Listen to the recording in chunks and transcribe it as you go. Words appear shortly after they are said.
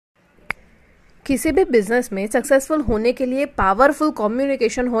किसी भी बिजनेस में सक्सेसफुल होने के लिए पावरफुल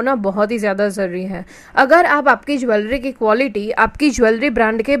कम्युनिकेशन होना बहुत ही ज़्यादा ज़रूरी है। अगर आप आपकी ज्वेलरी की क्वालिटी, आपकी ज्वेलरी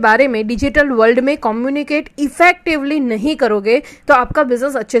ब्रांड के बारे में डिजिटल वर्ल्ड में कम्युनिकेट इफेक्टिवली नहीं करोगे तो आपका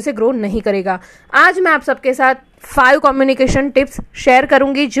बिजनेस अच्छे से ग्रो नहीं करेगा। आज मैं आप सबके साथ 5 कम्युनिकेशन टिप्स शेयर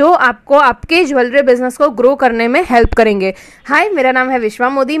करूंगी जो आपको आपके ज्वेलरी बिजनेस को ग्रो करने में हेल्प करेंगे। हाय, मेरा नाम है विश्वा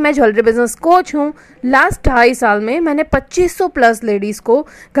मोदी, मैं ज्वेलरी बिजनेस कोच हूं। लास्ट 2.5 साल में मैंने 2500 प्लस लेडीज को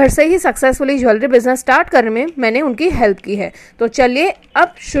घर से ही सक्सेसफुली ज्वेलरी बिजनेस स्टार्ट करने में मैंने उनकी हेल्प की है। तो चलिए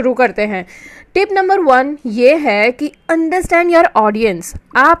अब शुरू करते हैं। टिप नंबर 1 ये है कि अंडरस्टैंड योर ऑडियंस।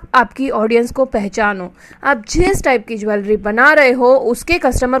 आप आपकी ऑडियंस को पहचानो। आप जिस टाइप की ज्वेलरी बना रहे हो उसके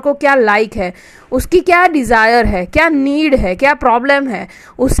कस्टमर को क्या लाइक है, उसकी क्या डिज़ायर है, क्या नीड है, क्या प्रॉब्लम है,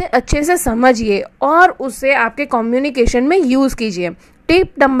 उसे अच्छे से समझिए और उसे आपके कम्युनिकेशन में यूज़ कीजिए।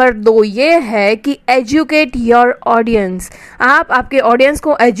 टिप नंबर 2 ये है कि एजुकेट योर ऑडियंस। आप आपके ऑडियंस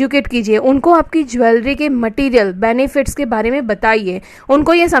को एजुकेट कीजिए, उनको आपकी ज्वेलरी के मटेरियल बेनिफिट्स के बारे में बताइए,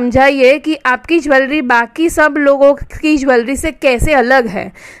 उनको ये समझाइए कि आपकी ज्वेलरी बाकी सब लोगों की ज्वेलरी से कैसे अलग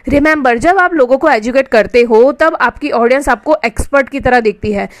है। रिमेंबर, जब आप लोगों को एजुकेट करते हो तब आपकी ऑडियंस आपको एक्सपर्ट की तरह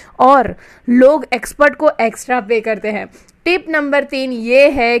दिखती है और लोग एक्सपर्ट को एक्स्ट्रा पे करते हैं। टिप नंबर 3 ये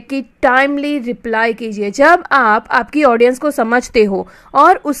है कि टाइमली रिप्लाई कीजिए। जब आप आपकी ऑडियंस को समझते हो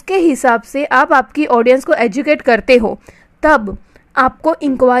और उसके हिसाब से आप आपकी ऑडियंस को एजुकेट करते हो तब आपको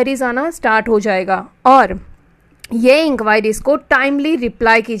इंक्वायरीज आना स्टार्ट हो जाएगा और ये इंक्वायरीज को टाइमली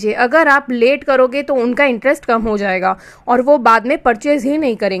रिप्लाई कीजिए। अगर आप लेट करोगे तो उनका इंटरेस्ट कम हो जाएगा और वो बाद में परचेज ही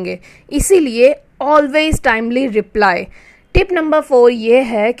नहीं करेंगे। इसीलिए always timely reply. Tip number 4 ये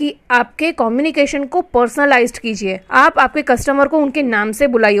है कि आपके कम्युनिकेशन को पर्सनलाइज्ड कीजिए। आप आपके कस्टमर को उनके नाम से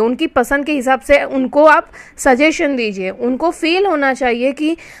बुलाइए, उनकी पसंद के हिसाब से उनको आप सजेशन दीजिए। उनको फील होना चाहिए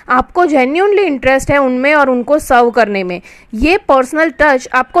कि आपको जेन्युइनली इंटरेस्ट है उनमें और उनको सर्व करने में। ये पर्सनल टच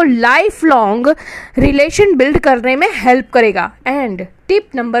आपको लाइफ लॉन्ग रिलेशन बिल्ड करने में हेल्प करेगा। एंड टिप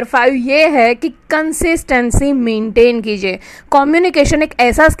नंबर 5 ये है कि कंसिस्टेंसी मेंटेन कीजिए। कम्युनिकेशन एक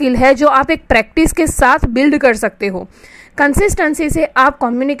ऐसा स्किल है जो आप एक प्रैक्टिस के साथ बिल्ड कर सकते हो। कंसिस्टेंसी से आप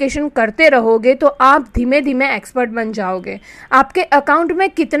कम्युनिकेशन करते रहोगे तो आप धीमे धीमे एक्सपर्ट बन जाओगे। आपके अकाउंट में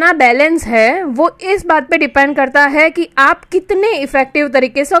कितना बैलेंस है वो इस बात पे डिपेंड करता है कि आप कितने इफेक्टिव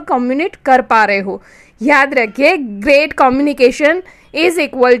तरीके से कम्युनिकेट कर पा रहे हो। याद रखिए, great communication is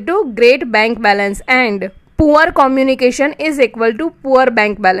equal to great bank balance and poor communication is equal to poor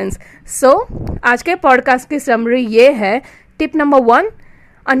bank balance. सो आज के पॉडकास्ट की समरी ये है। Tip number 1,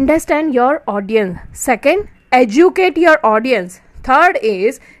 understand your audience. Second, educate your audience. Third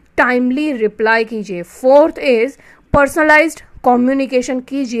is timely reply कीजिए। Fourth is personalised communication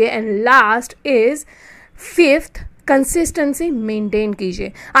कीजिए and last is 5th consistency maintain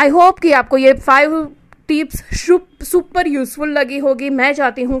कीजिए। I hope कि आपको ये 5 टिप्स सुपर यूजफुल लगी होगी। मैं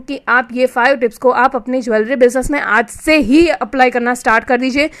चाहती हूँ कि आप ये 5 टिप्स को आप अपने ज्वेलरी बिजनेस में आज से ही अप्लाई करना स्टार्ट कर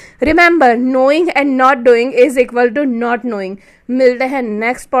दीजिए। Remember, knowing and not doing is equal to not knowing. मिलते हैं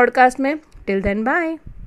नेक्स्ट पॉडकास्ट में। Till then bye.